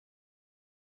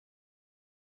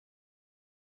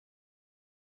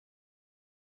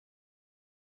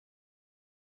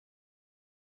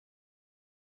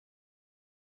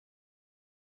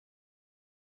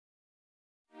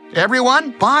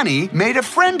Everyone, Bonnie made a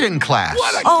friend in class.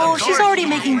 Oh, she's already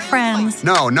making friends.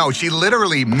 No, she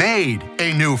literally made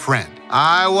a new friend.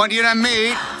 I want you to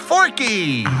meet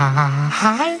Forky.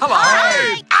 Hi. Hello.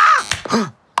 Hey!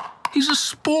 He's a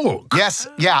spork. Yes,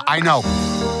 yeah, I know.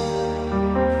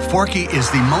 Forky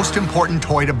is the most important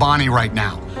toy to Bonnie right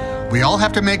now. We all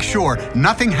have to make sure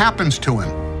nothing happens to him.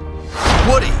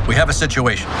 Woody, we have a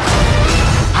situation.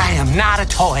 I am not a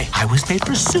toy. I was made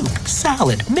for soup,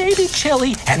 salad, maybe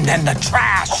chili, and then the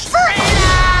trash.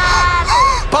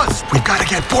 Buzz, we've got to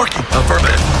get Forky.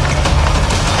 Affirmative.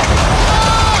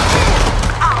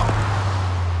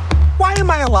 Why am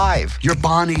I alive? You're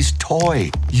Bonnie's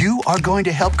toy. You are going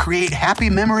to help create happy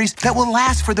memories that will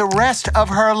last for the rest of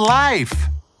her life.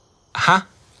 Huh?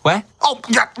 What? Oh,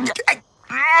 yeah.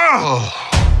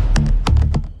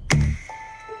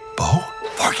 Bo?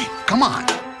 Forky, come on.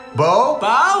 Bo?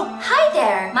 Hi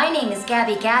there. My name is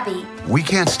Gabby Gabby. We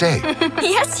can't stay.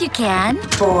 Yes, you can.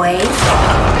 Boys.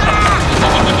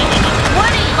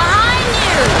 Woody, behind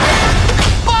you!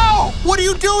 Bo! What are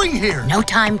you doing here? No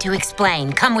time to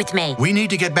explain. Come with me. We need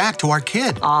to get back to our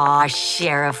kid. Aw,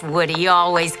 Sheriff Woody,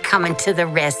 always coming to the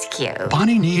rescue.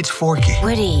 Bonnie needs Forky.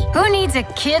 Woody, who needs a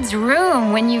kid's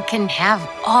room when you can have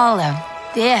all of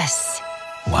this?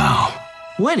 Wow.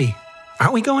 Woody,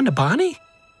 aren't we going to Bonnie?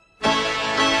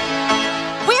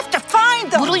 We have to find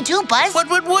them. What do we do, Buzz? What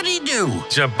would Woody do?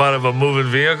 Jump out of a moving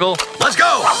vehicle? Let's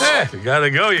go! Hey, you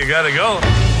gotta go, you gotta go.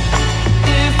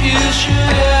 If you should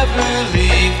ever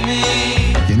leave me.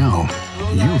 You know,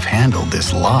 you've handled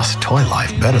this lost toy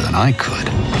life better than I could.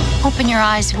 Open your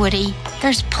eyes, Woody.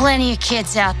 There's plenty of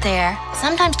kids out there.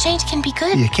 Sometimes change can be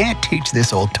good. You can't teach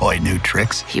this old toy new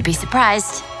tricks. You'd be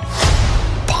surprised.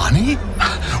 Bonnie?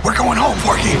 We're going home,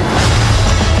 Forky.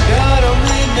 God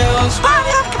only knows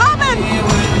Bonnie, I'm coming.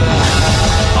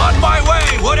 On my way,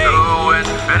 Woody! To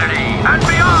infinity and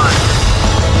beyond!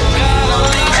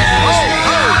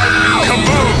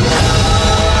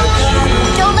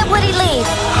 Don't let Woody leave.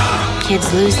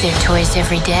 Kids lose their toys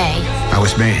every day. I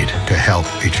was made to help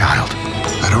a child.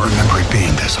 I don't remember it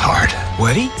being this hard.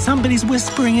 Woody, somebody's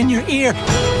whispering in your ear.